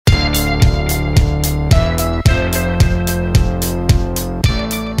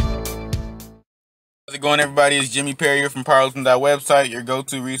going, everybody? It's Jimmy Perry here from powerlifting.website, your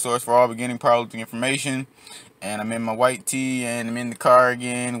go-to resource for all beginning powerlifting information. And I'm in my white tee, and I'm in the car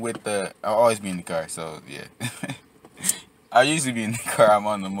again with the... I'll always be in the car, so yeah. I usually be in the car. I'm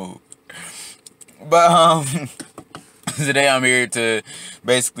on the move. But today I'm here to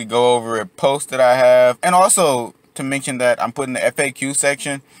basically go over a post that I have, and also to mention that I'm putting the FAQ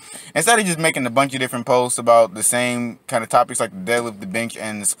section. Instead of just making a bunch of different posts about the same kind of topics like the deadlift, the bench,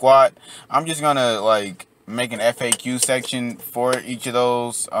 and the squat, I'm just gonna like make an FAQ section for each of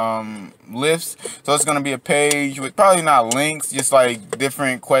those lifts. So it's gonna be a page with probably not links, just like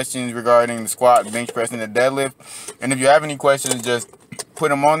different questions regarding the squat, bench press, and the deadlift. And if you have any questions, just put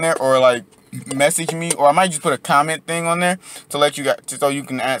them on there, or like message me, or I might just put a comment thing on there to let you guys, so you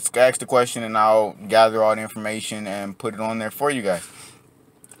can ask the question, and I'll gather all the information and put it on there for you guys.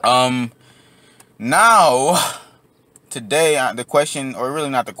 Now, today, the question, or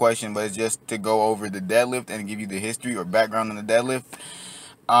really not the question, but it's just to go over the deadlift and give you the history or background on the deadlift.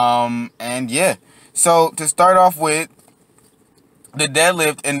 And yeah, so to start off with the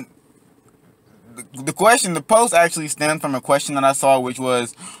deadlift, and the question, the post actually stemmed from a question that I saw, which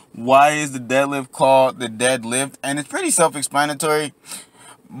was, why is the deadlift called the deadlift? And it's pretty self-explanatory.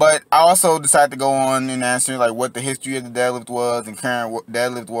 But I also decided to go on and answer like what the history of the deadlift was and current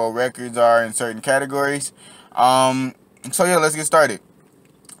deadlift world records are in certain categories. So yeah, let's get started.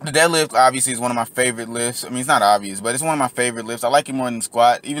 The deadlift obviously is one of my favorite lifts. I mean, it's not obvious, but it's one of my favorite lifts. I like it more than the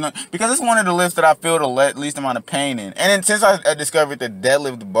squat, even though, because it's one of the lifts that I feel the least amount of pain in. And then since I discovered the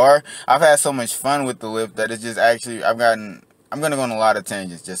deadlift bar, I've had so much fun with the lift that it's just actually, I'm going to go on a lot of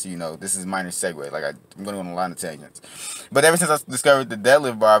tangents, just so you know. This is minor segue. Like, I'm going to go on a lot of tangents. But ever since I discovered the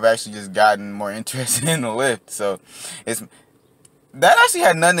deadlift bar, I've actually just gotten more interested in the lift. So, that actually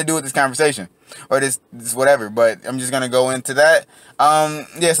had nothing to do with this conversation. Or this whatever. But I'm just going to go into that.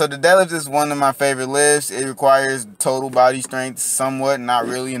 Yeah, so the deadlift is one of my favorite lifts. It requires total body strength somewhat, not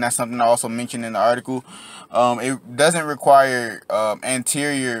really. And that's something I also mentioned in the article. It doesn't require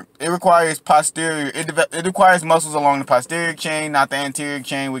anterior. It requires posterior. It requires muscles along the posterior chain, not the anterior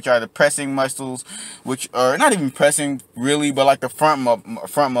chain, which are the pressing muscles, which are not even pressing really, but like the front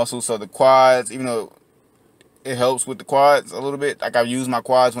muscles. So the quads, even though it helps with the quads a little bit. Like, I've used my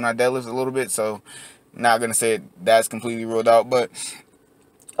quads when I deadlift a little bit, so not gonna say that's completely ruled out. But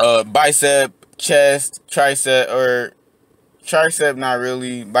bicep, chest, tricep, or tricep, not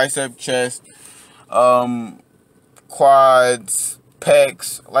really. Bicep, chest. Quads,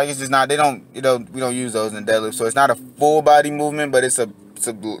 pecs, like, it's just not, we don't use those in deadlift, so it's not a full body movement, but it's one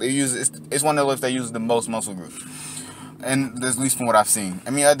of the lifts that uses the most muscle groups, and at least from what I've seen. I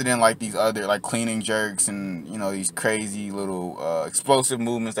mean, other than like these other like cleaning jerks and these crazy little explosive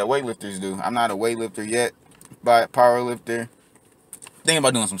movements that weightlifters do. I'm not a weightlifter yet, but power lifter. Thinking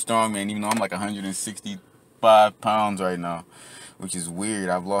about doing some strongman, even though I'm like 165 pounds right now, which is weird.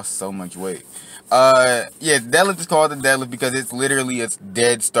 I've lost so much weight. Yeah, deadlift is called the deadlift because it's literally a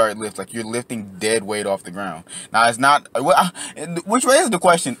dead start lift. Like, you're lifting dead weight off the ground. Now, it's not, which raises the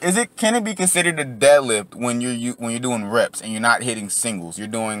question: can it be considered a deadlift when you're doing reps and you're not hitting singles? You're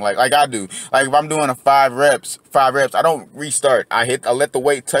doing like I do. Like, if I'm doing a 5 reps, I don't restart. I let the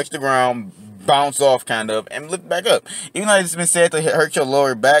weight touch the ground, bounce off kind of, and lift back up. Even though it's been said to hurt your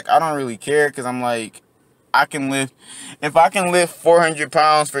lower back, I don't really care, because I'm like, if I can lift 400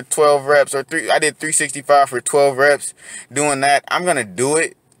 pounds for 12 reps, or I did 365 for 12 reps, doing that, I'm going to do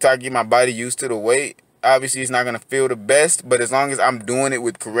it till I get my body used to the weight. Obviously, it's not going to feel the best, but as long as I'm doing it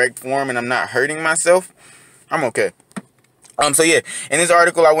with correct form and I'm not hurting myself, I'm okay. So yeah, in this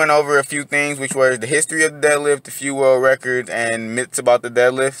article, I went over a few things, which was the history of the deadlift, a few world records, and myths about the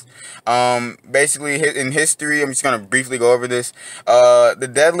deadlift. Basically, in history, I'm just going to briefly go over this.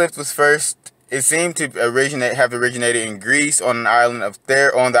 The deadlift was first, it seemed to have originated in Greece on the island of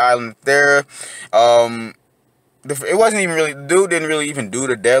Thera. It wasn't even really, the dude didn't really even do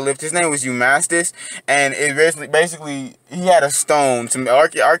the deadlift. His name was Eumastus, and it basically he had a stone. Some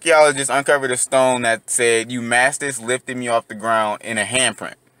archaeologists uncovered a stone that said Eumastus lifted me off the ground in a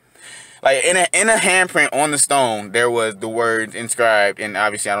handprint. Like, in a handprint on the stone, there was the words inscribed, and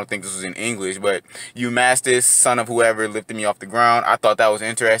obviously I don't think this was in English, but Eumastus, son of whoever, lifted me off the ground. I thought that was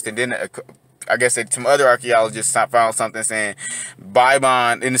interesting. Then I guess some other archaeologists found something saying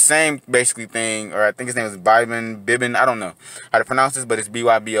Bybon, in the same basically thing, or I think his name was Bibbin, I don't know how to pronounce this, but it's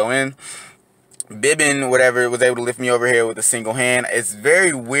Bybon. Bibbin, whatever, was able to lift me over here with a single hand. It's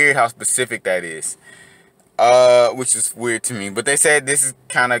very weird how specific that is. Which is weird to me, but they said this is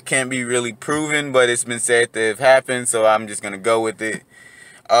can't be really proven, but it's been said to have happened, so I'm just gonna go with it.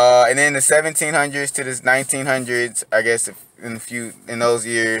 And then the 1700s to the 1900s, I guess in those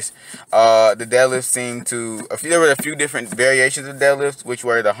years. The deadlift seemed to there were a few different variations of deadlifts, which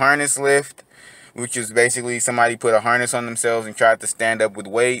were the harness lift, which is basically somebody put a harness on themselves and tried to stand up with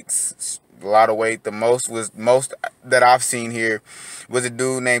weights, a lot of weight. The most that I've seen here was a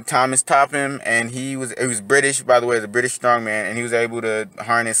dude named Thomas Topham, and he was British, by the way, the British strongman, and he was able to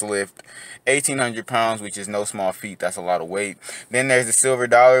harness lift 1,800 pounds, which is no small feat. That's a lot of weight. Then there's the silver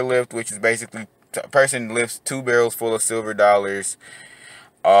dollar lift, which is basically a person lifts 2 barrels full of silver dollars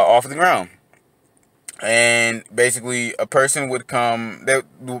off the ground. And basically, a person would come,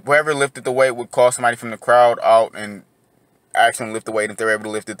 whoever lifted the weight would call somebody from the crowd out and actually lift the weight. If they're able to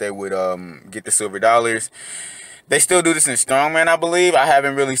lift it, they would get the silver dollars. They still do this in strongman, I believe. I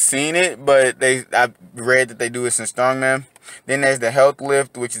haven't really seen it, but I've read that they do this in strongman. Then there's the health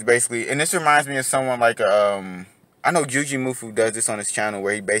lift, which is basically, and this reminds me of someone like I know Juji Mufu does this on his channel,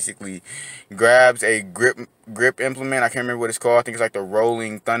 where he basically grabs a grip implement. I can't remember what it's called. I think it's like the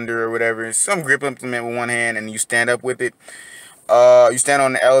Rolling Thunder or whatever. It's some grip implement with one hand, and you stand up with it. You stand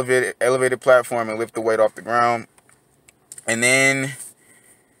on the elevated platform and lift the weight off the ground. And then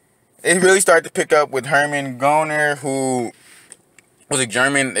it really started to pick up with Hermann Goner, who was a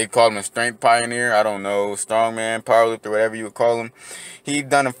German. They called him a strength pioneer. I don't know, strongman, powerlifter, whatever you would call him. He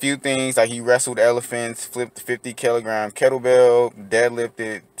done a few things, like he wrestled elephants, flipped 50-kilogram kettlebell,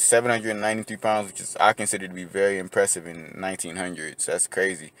 deadlifted 793 pounds, which is I consider to be very impressive in 1900s. That's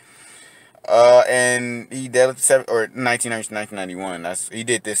crazy. And he deadlifted 1900 to 1991. He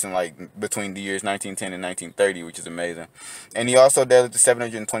did this in like between the years 1910 and 1930, which is amazing. And he also deadlifted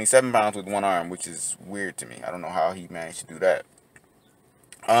 727 pounds with one arm, which is weird to me. I don't know how he managed to do that.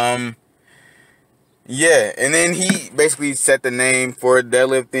 Yeah, and then he basically set the name for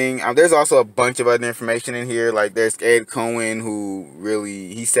deadlifting. There's also a bunch of other information in here. Like there's Ed Cohen, who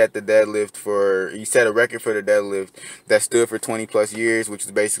he set a record for the deadlift that stood for 20 plus years, which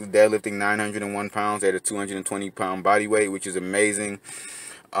is basically deadlifting 901 pounds at a 220 pound body weight, which is amazing.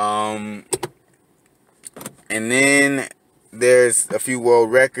 And then there's a few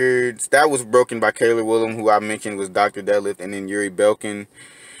world records that was broken by Caleb Willem, who I mentioned was Dr. Deadlift, and then Yuri Belkin.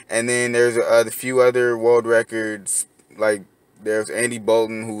 And then there's a few other world records, like there's Andy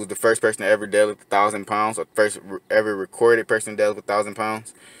Bolton, who was the first person to ever deadlift 1,000 pounds, or first ever recorded person to deadlift 1,000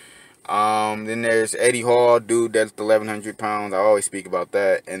 pounds. Then there's Eddie Hall, dude that's 1,100 pounds. I always speak about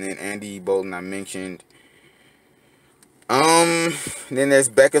that. And then Andy Bolton I mentioned. Then there's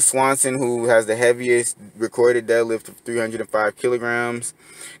Becca Swanson, who has the heaviest recorded deadlift of 305 kilograms.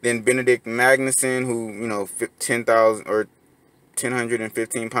 Then Benedict Magnuson, who 10,000 or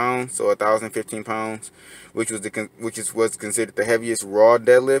 1,015 pounds, so 1,015 pounds, which was considered the heaviest raw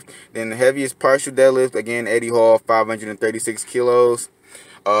deadlift. Then the heaviest partial deadlift, again Eddie Hall, 536 kilos.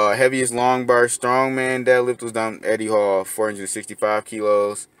 Heaviest long bar strongman deadlift was done Eddie Hall, 465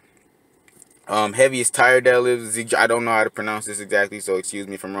 kilos. Heaviest tire deadlift, I don't know how to pronounce this exactly, so excuse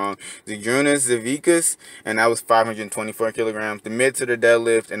me if I'm wrong. Zydrunas Zavikas, and that was 524 kilograms. The mid to the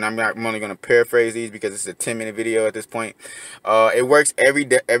deadlift, and I'm only going to paraphrase these because it's a 10-minute video at this point. It works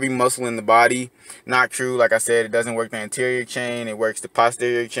every muscle in the body. Not true, like I said, it doesn't work the anterior chain. It works the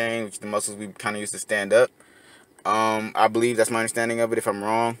posterior chain, which is the muscles we kind of use to stand up. I believe that's my understanding of it. If I'm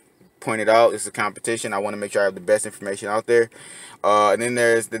wrong, point it out. It's a competition. I want to make sure I have the best information out there. And then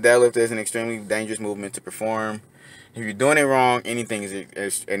there's the deadlift is an extremely dangerous movement to perform. If you're doing it wrong, anything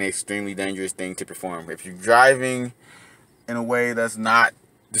is an extremely dangerous thing to perform. If you're driving in a way that's not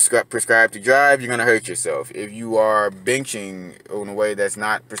prescribed to drive, you're going to hurt yourself. If you are benching in a way that's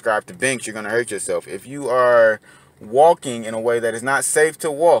not prescribed to bench, you're going to hurt yourself. If you are walking in a way that is not safe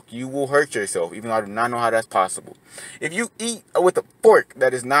to walk, you will hurt yourself, even though I do not know how that's possible. If you eat with a fork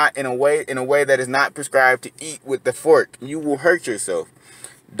that is not in a way that is not prescribed to eat with the fork, you will hurt yourself.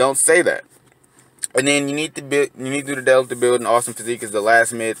 Don't say that. And then you need to do the deadlift to build an awesome physique is the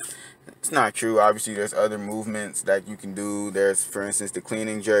last myth. It's not true. Obviously, there's other movements that you can do. There's, for instance, the clean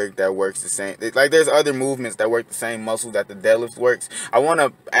and jerk that works the same. Like, there's other movements that work the same muscle that the deadlift works. I want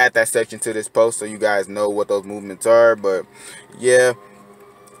to add that section to this post so you guys know what those movements are. But, yeah,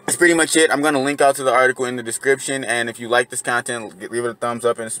 that's pretty much it. I'm going to link out to the article in the description. And if you like this content, leave it a thumbs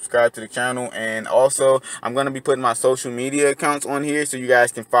up and subscribe to the channel. And also, I'm going to be putting my social media accounts on here so you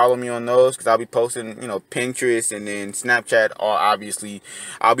guys can follow me on those. Because I'll be posting, Pinterest and then Snapchat. Obviously,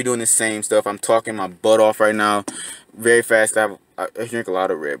 I'll be doing the same stuff. I'm talking my butt off right now. Very fast. I drink a lot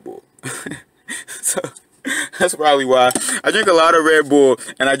of Red Bull. So, that's probably why. I drink a lot of Red Bull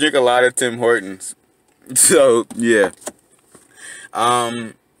and I drink a lot of Tim Hortons. So, yeah.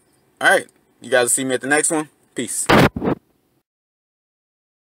 Alright, you guys will see me at the next one. Peace.